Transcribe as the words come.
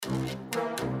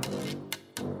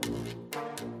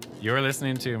You're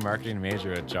listening to Marketing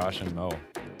Major with Josh and Mo.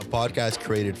 A podcast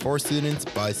created for students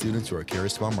by students who are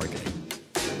curious about marketing.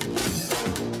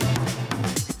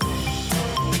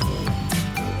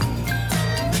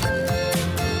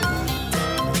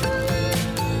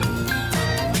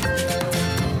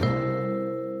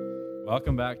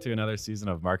 Welcome back to another season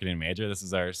of Marketing Major. This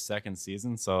is our second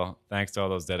season, so thanks to all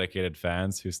those dedicated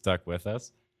fans who stuck with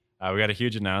us. We got a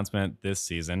huge announcement this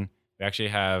season. We actually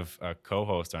have a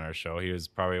co-host on our show. He was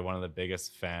probably one of the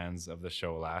biggest fans of the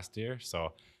show last year. So I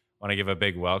want to give a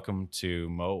big welcome to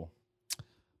Mo.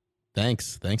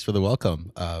 Thanks for the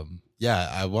welcome.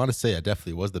 I want to say I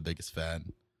definitely was the biggest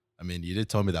fan. I mean, you did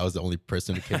tell me that I was the only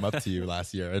person who came up to you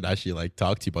last year and actually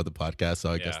talked to you about the podcast.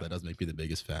 So I guess that does make me the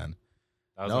biggest fan.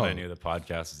 That was when I knew the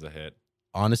podcast was a hit.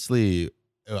 Honestly,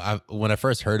 when I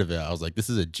first heard of it, I was like, this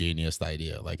is a genius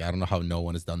idea. I don't know how no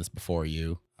one has done this before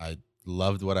you. I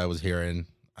loved what I was hearing.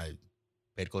 I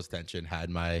paid close attention, had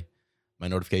my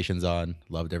notifications on,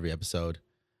 loved every episode.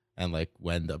 And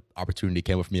when the opportunity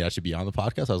came with me to actually be on the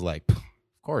podcast, I was like, of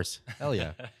course, hell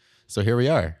yeah. So here we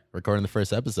are recording the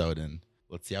first episode, and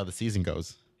let's see how the season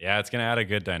goes. Yeah, it's going to add a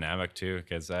good dynamic too,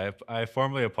 because I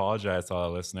formally apologize to all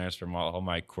the listeners for all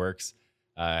my quirks.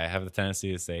 I have the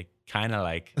tendency to say kind of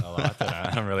a lot,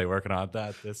 and I'm really working on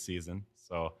that this season.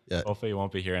 So hopefully you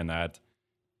won't be hearing that.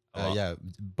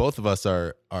 Both of us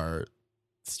are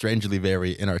strangely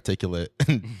very inarticulate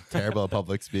and terrible at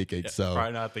public speaking. So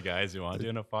probably not the guys you want to do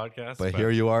in a podcast. But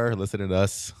here you are listening to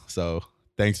us. So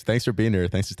thanks for being here.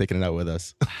 Thanks for sticking it out with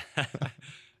us.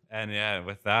 And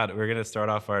with that, we're going to start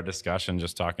off our discussion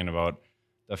just talking about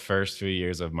the first few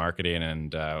years of marketing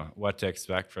and what to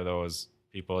expect for those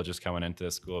people just coming into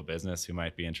the school of business who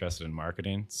might be interested in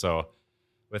marketing. So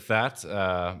with that,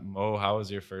 Mo, how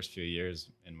was your first few years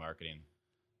in marketing?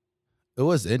 It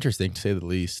was interesting, to say the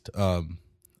least. I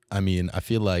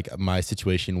feel like my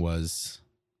situation was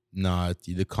not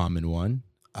the common one.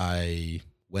 I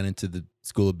went into the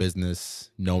school of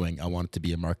business knowing I wanted to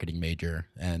be a marketing major,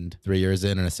 and 3 years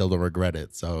in, and I still don't regret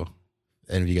it. So,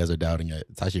 any of you guys are doubting it,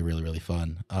 it's actually really, really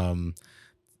fun.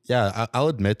 I'll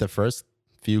admit the first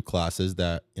few classes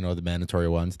that, the mandatory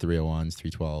ones, 301s,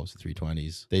 312s,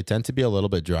 320s, they tend to be a little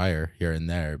bit drier here and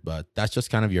there, but that's just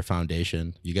kind of your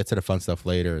foundation. You get to the fun stuff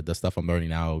later. The stuff I'm learning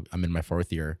now, I'm in my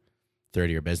fourth year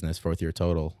business, fourth year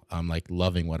total. I'm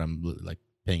loving what I'm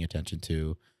paying attention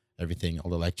to, everything, all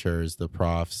the lectures, the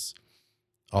profs,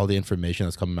 all the information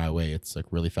that's coming my way. It's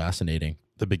really fascinating.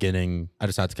 The beginning, I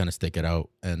just had to kind of stick it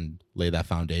out and lay that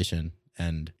foundation.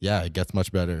 And it gets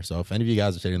much better. So if any of you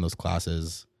guys are taking those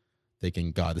classes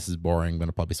thinking, God, this is boring, I'm going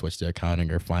to probably switch to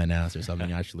accounting or finance or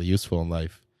something actually useful in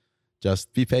life,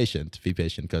 just be patient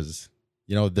because,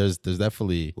 there's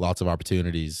definitely lots of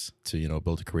opportunities to,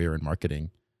 build a career in marketing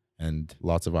and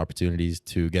lots of opportunities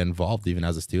to get involved even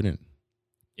as a student.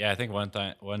 Yeah, I think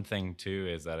one thing too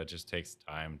is that it just takes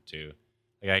time to,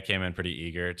 I came in pretty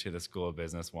eager to the school of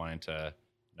business wanting to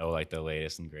know the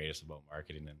latest and greatest about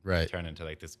marketing and turn into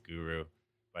this guru.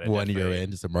 But 1 year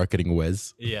in, just a marketing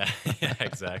whiz. Yeah,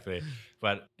 exactly.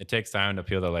 But it takes time to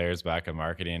peel the layers back of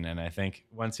marketing. And I think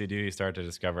once you do, you start to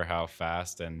discover how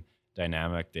fast and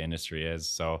dynamic the industry is.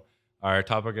 So our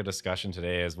topic of discussion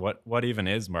today is what even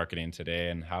is marketing today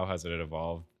and how has it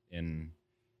evolved in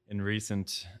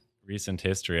recent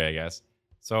history, I guess.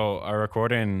 So our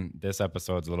recording this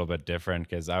episode is a little bit different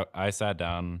because I sat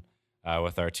down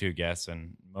with our two guests,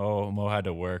 and Mo had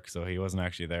to work, so he wasn't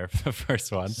actually there for the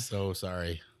first one. So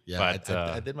sorry. Yeah, but,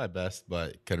 I did my best,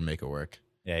 but couldn't make it work.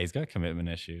 Yeah, he's got commitment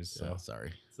issues. So yeah,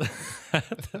 sorry.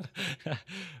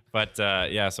 But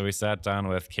so we sat down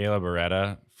with Kayla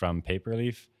Beretta from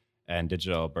Paperleaf and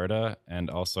Digital Alberta,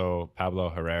 and also Pablo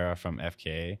Herrera from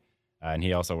FKA, and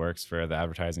he also works for the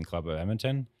Advertising Club of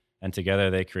Edmonton. And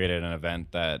together they created an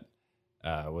event that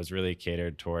was really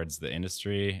catered towards the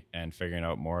industry and figuring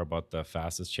out more about the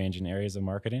fastest changing areas of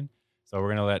marketing. So we're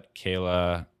going to let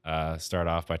Kayla start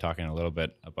off by talking a little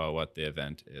bit about what the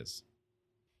event is.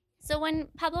 So when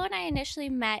Pablo and I initially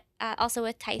met, also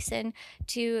with Tyson,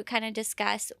 to kind of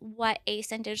discuss what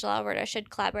ACE and Digital Alberta should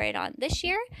collaborate on this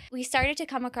year, we started to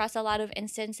come across a lot of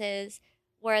instances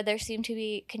where there seemed to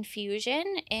be confusion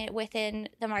within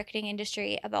the marketing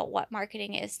industry about what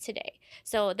marketing is today.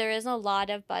 So there is a lot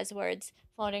of buzzwords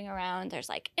floating around. There's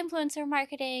influencer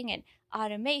marketing and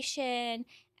automation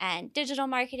and digital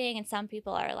marketing. And some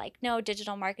people are like, no,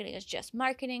 digital marketing is just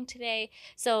marketing today.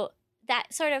 So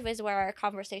that sort of is where our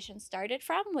conversation started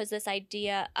from, was this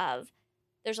idea of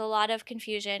there's a lot of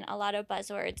confusion, a lot of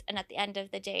buzzwords, and at the end of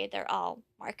the day, they're all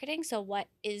marketing. So what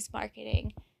is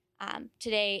marketing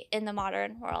today in the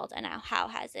modern world, and how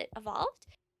has it evolved?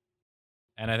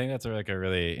 And I think that's like a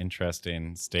really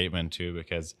interesting statement too,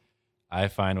 because I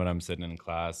find when I'm sitting in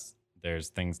class, there's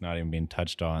things not even being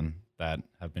touched on that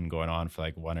have been going on for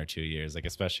like 1 or 2 years. Like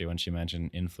especially when she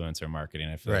mentioned influencer marketing,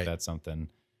 I feel like Right. that's something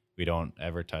we don't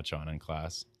ever touch on in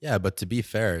class. Yeah, but to be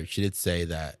fair, she did say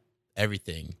that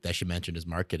everything that she mentioned is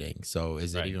marketing. So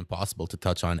is it Right. even possible to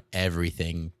touch on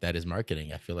everything that is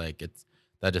marketing? I feel like it's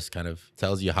that just kind of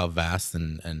tells you how vast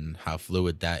and how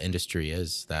fluid that industry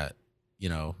is, that,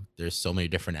 there's so many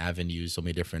different avenues, so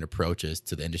many different approaches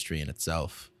to the industry in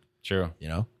itself, True. you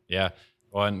know? Yeah.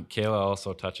 Well, and Kayla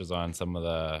also touches on some of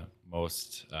the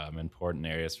most important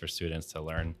areas for students to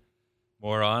learn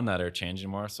more on that are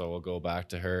changing more. So we'll go back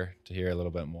to her to hear a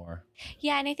little bit more.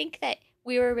 Yeah, and I think that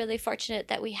we were really fortunate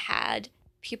that we had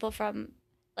people from,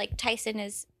 like, Tyson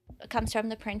comes from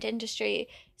the print industry,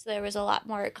 so there was a lot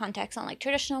more context on like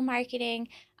traditional marketing.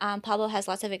 Pablo has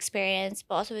lots of experience,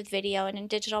 but also with video and in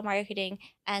digital marketing,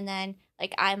 and then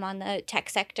like I'm on the tech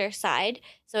sector side,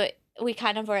 so we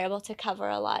kind of were able to cover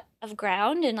a lot of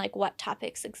ground and like what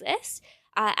topics exist.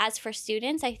 As for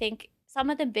students, I think some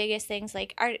of the biggest things,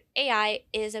 like our AI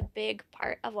is a big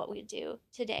part of what we do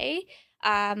today.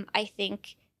 I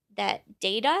think that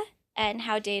data and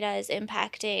how data is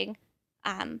impacting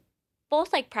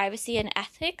both like privacy and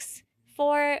ethics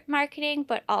for marketing,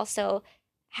 but also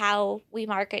how we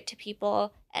market to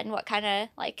people and what kind of,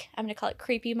 like, I'm going to call it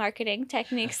creepy marketing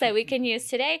techniques that we can use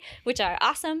today, which are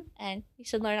awesome and you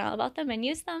should learn all about them and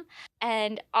use them.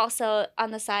 And also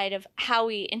on the side of how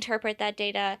we interpret that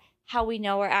data, how we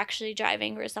know we're actually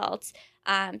driving results.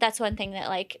 That's one thing that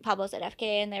like Pablo's at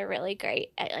FK, and they're really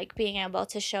great at like being able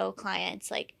to show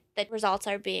clients like that results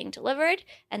are being delivered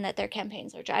and that their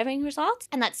campaigns are driving results.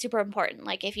 And that's super important.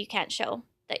 Like if you can't show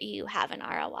that you have an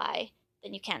ROI,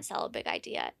 then you can't sell a big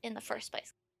idea in the first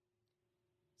place.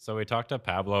 So we talked to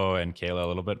Pablo and Kayla a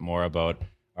little bit more about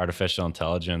artificial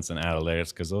intelligence and analytics,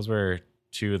 because those were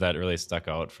two that really stuck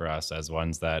out for us as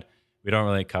ones that we don't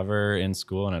really cover in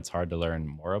school and it's hard to learn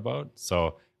more about.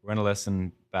 So we're going to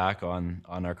listen back on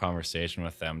our conversation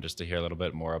with them just to hear a little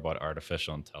bit more about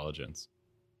artificial intelligence.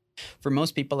 For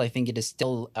most people, I think it is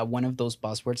still one of those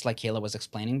buzzwords, like Kayla was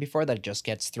explaining before, that just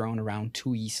gets thrown around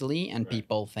too easily. And Right.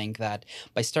 people think that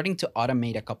by starting to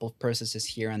automate a couple of processes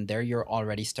here and there, you're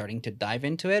already starting to dive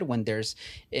into it, when there's,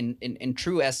 in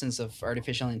true essence of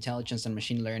artificial intelligence and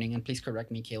machine learning, and please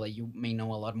correct me, Kayla, you may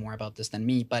know a lot more about this than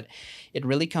me, but it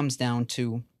really comes down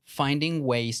to finding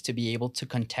ways to be able to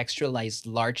contextualize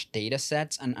large data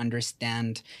sets and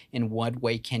understand in what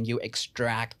way can you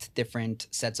extract different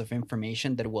sets of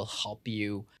information that will help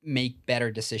you make better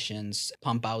decisions,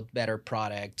 pump out better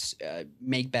products,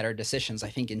 make better decisions. I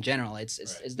think in general, it's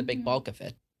the big Mhm. bulk of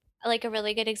it. Like a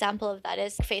really good example of that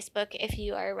is Facebook. If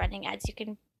you are running ads, you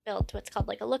can build what's called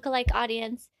like a lookalike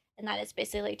audience. And that is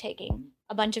basically taking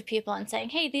a bunch of people and saying,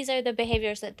 hey, these are the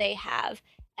behaviors that they have.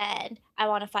 And I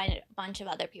want to find a bunch of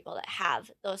other people that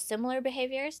have those similar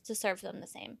behaviors to serve them the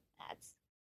same ads.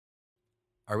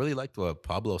 I really liked what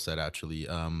Pablo said actually,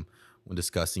 when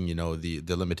discussing,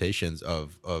 the limitations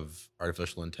of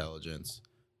artificial intelligence.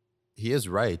 He is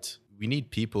right. We need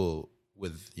people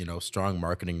with, strong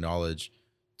marketing knowledge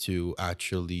to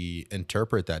actually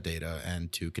interpret that data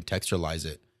and to contextualize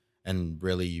it and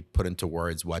really put into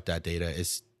words what that data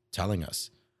is telling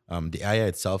us. The AI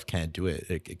itself can't do it.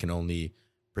 It can only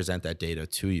present that data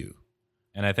to you.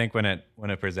 And I think when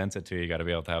it presents it to you, you got to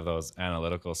be able to have those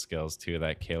analytical skills too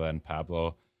that Kayla and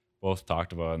Pablo both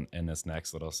talked about in this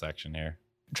next little section here.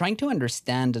 Trying to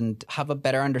understand and have a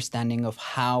better understanding of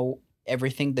how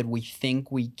everything that we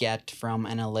think we get from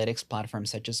analytics platforms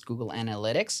such as Google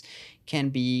Analytics can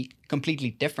be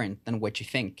completely different than what you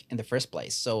think in the first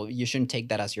place. So you shouldn't take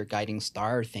that as your guiding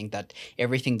star or think that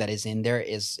everything that is in there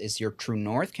is your true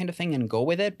north kind of thing and go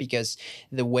with it, because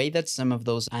the way that some of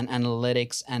those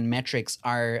analytics and metrics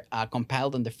are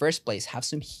compiled in the first place have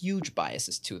some huge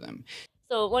biases to them.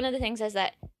 So one of the things is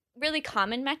that really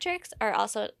common metrics are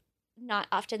also not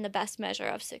often the best measure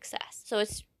of success. So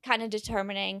it's kind of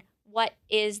determining what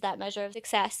is that measure of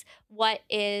success, what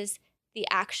is the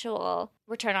actual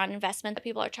return on investment that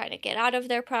people are trying to get out of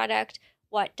their product,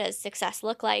 what does success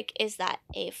look like? Is that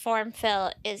a form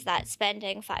fill? Is that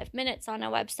spending 5 minutes on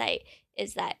a website?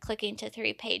 Is that clicking to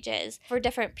 3 pages? For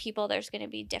different people, there's going to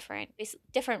be different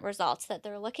results that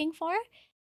they're looking for.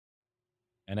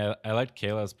 And I liked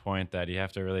Kayla's point that you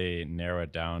have to really narrow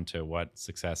it down to what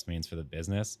success means for the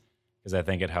business, because I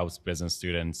think it helps business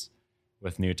students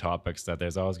with new topics that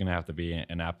there's always going to have to be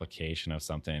an application of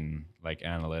something like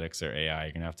analytics or AI.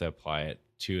 You're going to have to apply it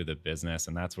to the business.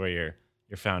 And that's where your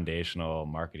foundational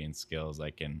marketing skills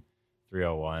like in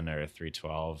 301 or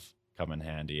 312 come in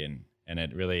handy. And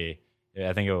it really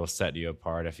I think it will set you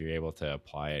apart if you're able to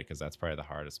apply it, because that's probably the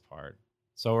hardest part.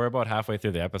 So we're about halfway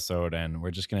through the episode, and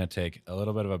we're just going to take a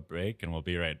little bit of a break, and we'll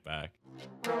be right back.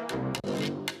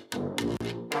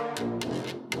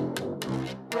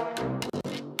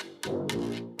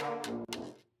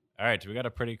 All right, we got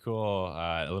a pretty cool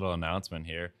little announcement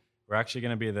here. We're actually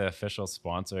going to be the official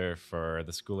sponsor for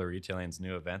the School of Retailing's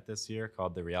new event this year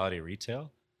called the Reality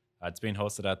Retail. It's being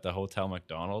hosted at the Hotel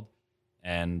McDonald,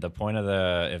 and the point of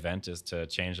the event is to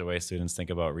change the way students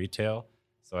think about retail.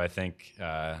 So I think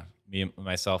me,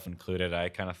 myself included, I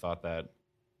kind of thought that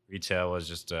retail was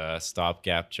just a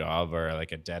stopgap job or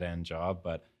like a dead end job,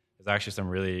 but there's actually some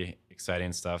really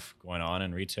exciting stuff going on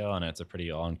in retail, and it's a pretty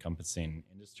all encompassing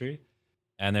industry.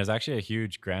 And there's actually a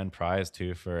huge grand prize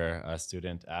too for a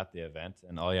student at the event.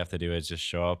 And all you have to do is just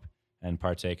show up and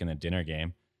partake in the dinner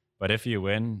game. But if you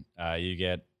win, you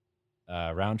get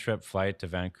a round trip flight to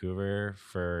Vancouver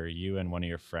for you and one of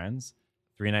your friends,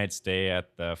 3 night stay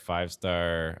at the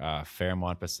 5-star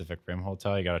Fairmont Pacific Rim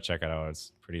Hotel. You got to check it out.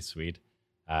 It's pretty sweet.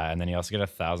 And then you also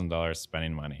get $1,000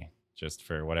 spending money just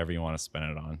for whatever you want to spend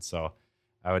it on. So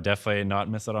I would definitely not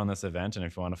miss out on this event. And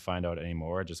if you want to find out any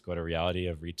more, just go to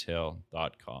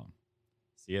realityofretail.com.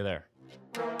 See you there.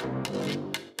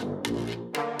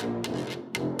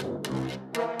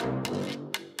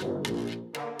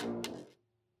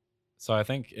 So I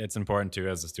think it's important too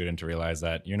as a student to realize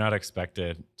that you're not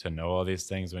expected to know all these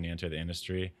things when you enter the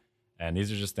industry. And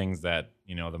these are just things that,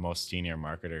 the most senior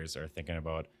marketers are thinking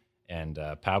about. And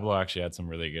Pablo actually had some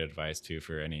really good advice too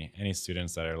for any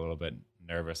students that are a little bit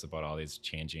nervous about all these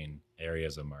changing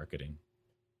areas of marketing.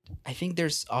 I think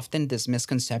there's often this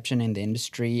misconception in the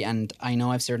industry, and I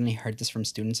know I've certainly heard this from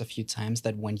students a few times,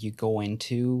 that when you go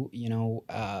into,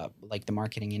 like the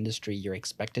marketing industry, you're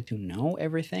expected to know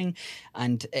everything.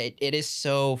 And it is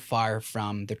so far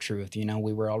from the truth.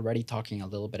 We were already talking a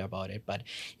little bit about it, but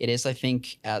it is, I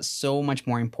think, so much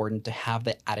more important to have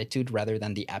the attitude rather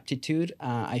than the aptitude.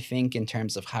 I think in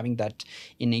terms of having that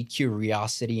innate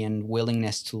curiosity and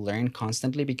willingness to learn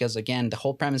constantly, because again, the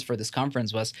whole premise for this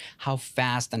conference was how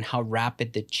fast and how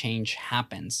rapid the change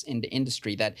happens in the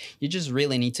industry, that you just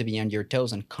really need to be on your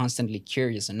toes and constantly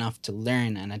curious enough to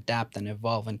learn and adapt and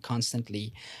evolve and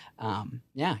constantly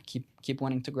keep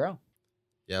wanting to grow.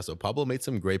 Yeah, so Pablo made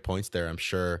some great points there. I'm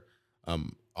sure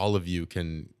all of you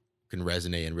can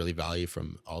resonate and really value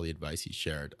from all the advice he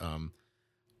shared.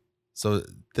 So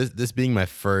this being my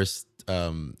first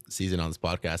season on this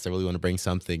podcast, I really want to bring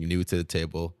something new to the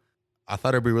table. I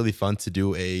thought it'd be really fun to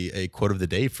do a quote of the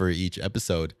day for each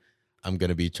episode. I'm going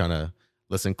to be trying to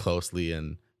listen closely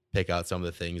and pick out some of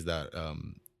the things that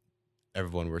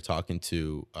everyone we're talking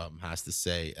to has to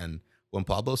say. And when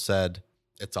Pablo said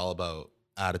it's all about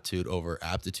attitude over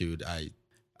aptitude, I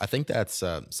think that's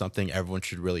something everyone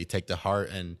should really take to heart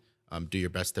and do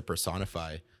your best to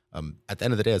personify. At the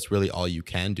end of the day, it's really all you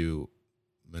can do.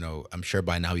 I'm sure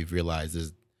by now you've realized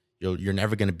is you're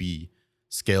never going to be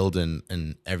skilled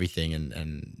in everything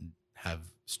and have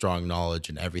strong knowledge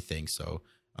in everything. So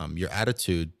your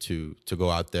attitude to go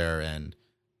out there and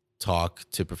talk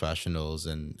to professionals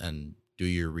and do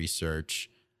your research,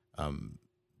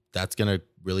 that's going to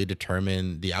really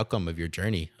determine the outcome of your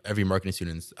journey. Every marketing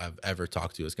student I've ever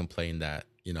talked to has complained that,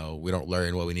 we don't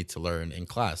learn what we need to learn in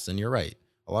class. And you're right.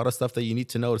 A lot of stuff that you need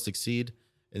to know to succeed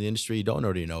in the industry, you don't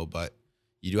already know, but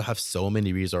you do have so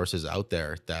many resources out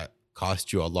there that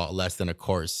cost you a lot less than a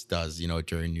course does,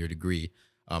 during your degree.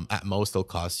 At most, it'll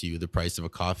cost you the price of a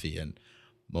coffee, and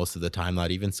most of the time,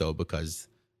 not even so, because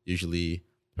usually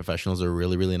professionals are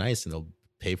really, really nice and they'll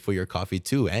pay for your coffee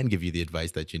too and give you the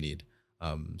advice that you need.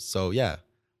 So yeah,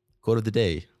 quote of the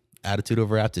day, attitude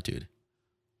over aptitude.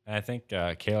 And I think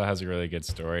Kayla has a really good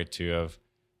story too of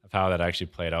how that actually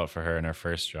played out for her in her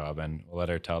first job, and we'll let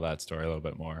her tell that story a little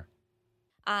bit more.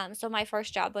 So my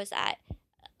first job was at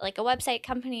like a website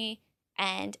company,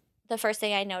 and the first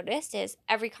thing I noticed is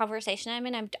every conversation I'm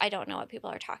in, I don't know what people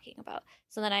are talking about.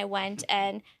 So then I went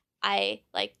and I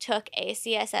took a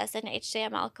CSS and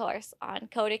HTML course on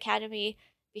Code Academy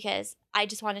because I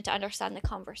just wanted to understand the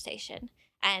conversation.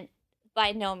 And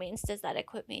by no means does that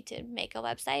equip me to make a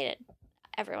website. And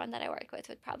everyone that I work with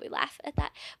would probably laugh at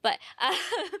that. But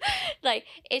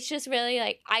it's just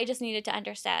really I just needed to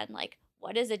understand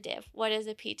what is a div? What is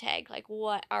a p tag?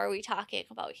 What are we talking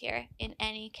about here in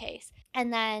any case?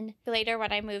 And then later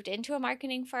when I moved into a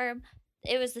marketing firm,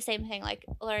 it was the same thing,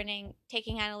 learning,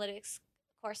 taking analytics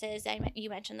courses. You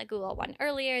mentioned the Google one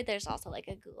earlier. There's also a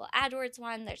Google AdWords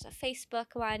one. There's a Facebook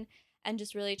one, and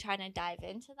just really trying to dive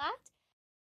into that.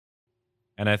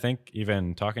 And I think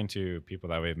even talking to people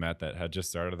that we've met that had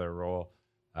just started their role,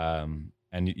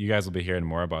 And you guys will be hearing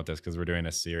more about this because we're doing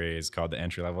a series called the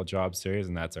Entry Level Job Series,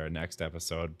 and that's our next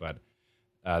episode. But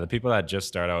the people that just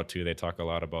start out too, they talk a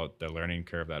lot about the learning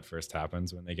curve that first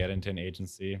happens when they get into an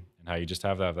agency, and how you just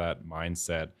have to have that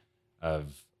mindset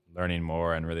of learning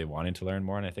more and really wanting to learn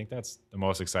more. And I think that's the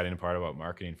most exciting part about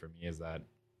marketing for me, is that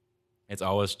it's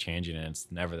always changing and it's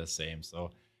never the same.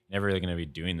 So you're never really going to be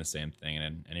doing the same thing,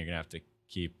 and you're going to have to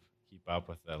keep up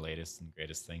with the latest and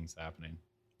greatest things happening.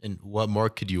 And what more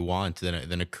could you want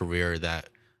than a career that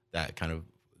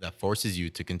forces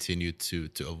you to continue to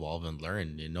evolve and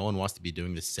learn? And no one wants to be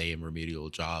doing the same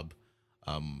remedial job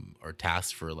or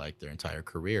task for like their entire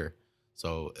career.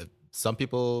 So some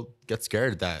people get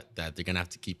scared that they're gonna have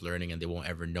to keep learning and they won't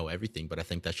ever know everything. But I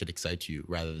think that should excite you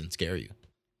rather than scare you.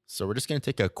 So we're just gonna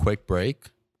take a quick break.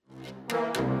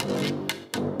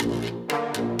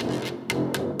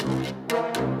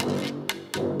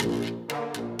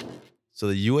 So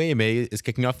the UAMA is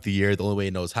kicking off the year the only way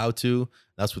it knows how to.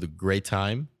 That's with a great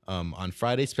time. On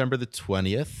Friday, September the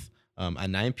 20th at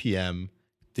 9 p.m.,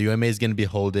 the UAMA is going to be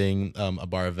holding a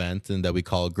bar event and that we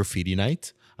call Graffiti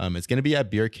Night. It's going to be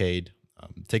at Beercade.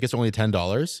 Tickets are only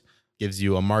 $10. Gives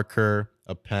you a marker,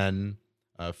 a pen,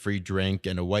 a free drink,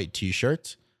 and a white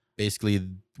T-shirt. Basically,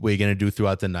 what you're going to do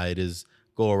throughout the night is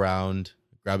go around,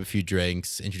 grab a few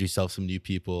drinks, introduce yourself to some new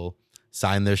people,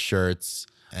 sign their shirts,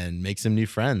 and make some new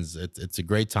friends. It's a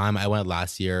great time. I went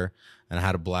last year and I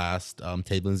had a blast.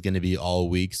 Tabling's going to be all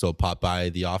week, so pop by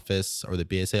the office or the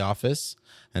BSA office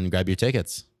and grab your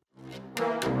tickets.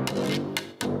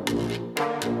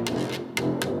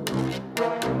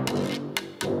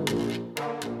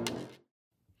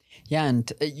 Yeah,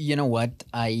 and you know what?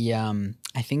 I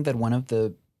think that one of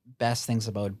the best things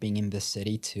about being in this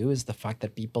city too is the fact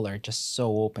that people are just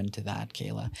so open to that,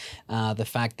 Kayla. The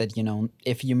fact that, you know,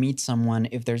 if you meet someone,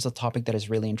 if there's a topic that is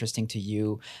really interesting to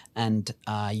you and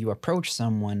you approach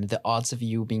someone, the odds of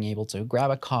you being able to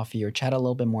grab a coffee or chat a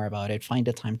little bit more about it, find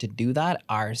the time to do that,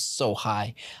 are so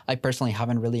high. I personally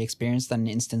haven't really experienced an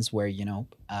instance where, you know,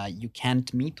 you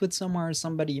can't meet with someone, or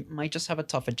somebody might just have a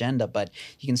tough agenda, but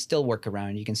you can still work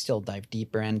around, you can still dive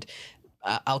deeper. And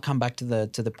I'll come back to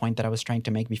the point that I was trying to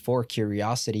make before,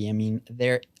 curiosity. I mean,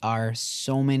 there are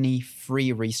so many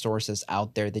free resources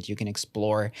out there that you can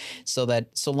explore, so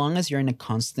that so long as you're in a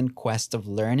constant quest of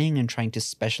learning and trying to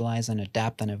specialize and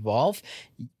adapt and evolve,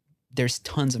 there's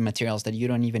tons of materials that you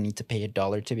don't even need to pay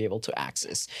 $1 to be able to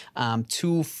access.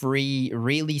 Two free,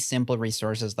 really simple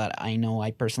resources that I know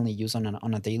I personally use on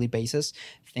a daily basis.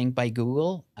 Think by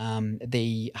Google.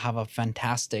 They have a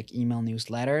fantastic email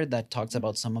newsletter that talks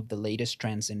about some of the latest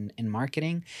trends in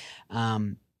marketing.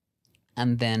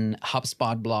 And then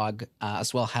HubSpot blog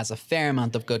as well has a fair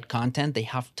amount of good content. They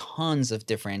have tons of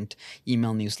different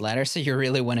email newsletters, so you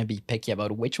really want to be picky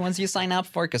about which ones you sign up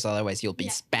for, because otherwise you'll be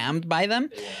spammed by them.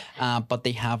 But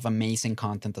they have amazing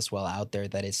content as well out there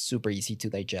that is super easy to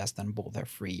digest, and both are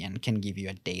free and can give you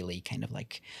a daily kind of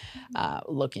like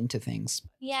look into things.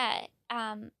 Yeah.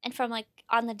 And from like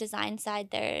on the design side,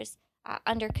 there's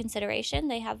under consideration.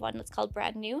 They have one that's called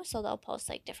Brand New. So they'll post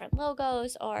like different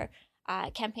logos or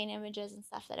campaign images and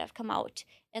stuff that have come out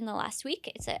in the last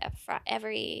week. It's a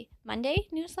every Monday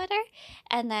newsletter.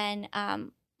 And then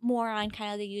more on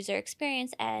kind of the user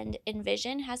experience, and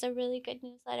Envision has a really good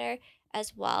newsletter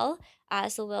as well.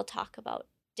 So we'll talk about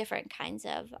different kinds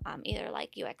of either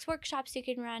like UX workshops you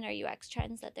can run, or UX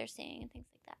trends that they're seeing and things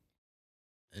like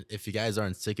that. If you guys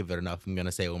aren't sick of it enough, I'm going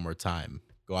to say it one more time.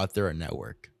 Go out there and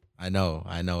network. I know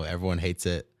everyone hates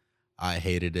it. I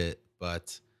hated it,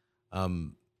 but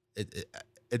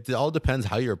it all depends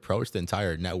how you approach the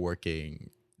entire networking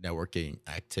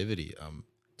activity.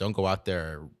 Don't go out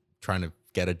there trying to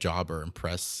get a job or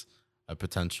impress a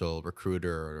potential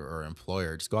recruiter or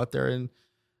employer. Just go out there and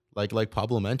like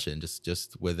Pablo mentioned,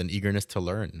 just with an eagerness to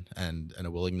learn and a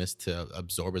willingness to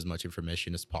absorb as much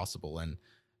information as possible, and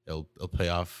it'll pay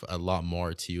off a lot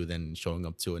more to you than showing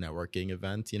up to a networking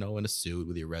event, in a suit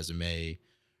with your resume,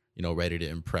 ready to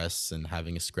impress and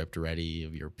having a script ready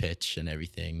of your pitch and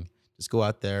everything. Just go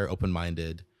out there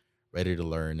open-minded, ready to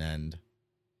learn, and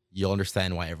you'll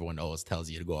understand why everyone always tells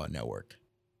you to go out and network.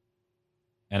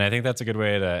 And I think that's a good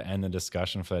way to end the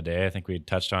discussion for the day. I think we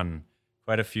touched on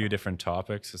quite a few different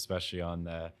topics, especially on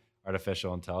the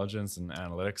artificial intelligence and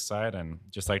analytics side. And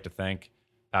just like to thank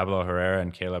Pablo Herrera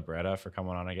and Kayla Beretta for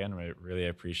coming on again. We really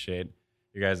appreciate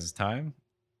you guys' time.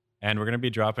 And we're going to be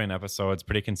dropping episodes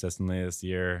pretty consistently this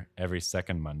year, every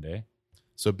second Monday.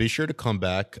 So be sure to come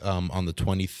back on the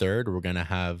 23rd. We're going to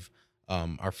have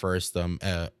our first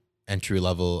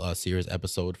entry-level series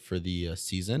episode for the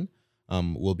season.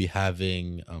 We'll be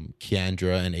having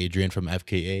Keandra and Adrian from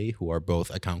FKA, who are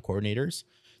both account coordinators,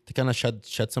 to kind of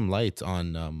shed some light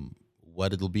on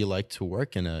what it'll be like to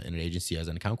work in an agency as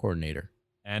an account coordinator.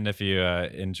 And if you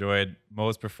enjoyed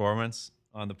Mo's performance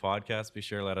on the podcast, be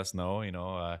sure to let us know.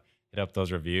 Hit up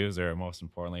those reviews, or most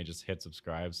importantly, just hit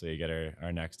subscribe so you get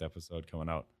our next episode coming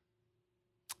out.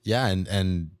 Yeah,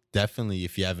 and definitely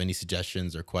if you have any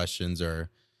suggestions or questions, or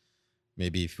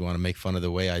maybe if you want to make fun of the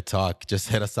way I talk, just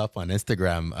hit us up on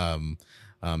Instagram.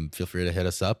 Feel free to hit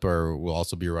us up, or we'll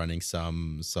also be running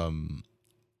some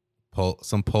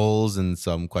polls and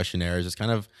some questionnaires, just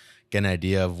kind of get an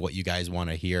idea of what you guys want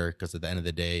to hear, because at the end of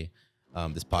the day,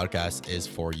 this podcast is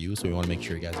for you, so we want to make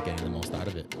sure you guys are getting the most out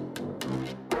of it.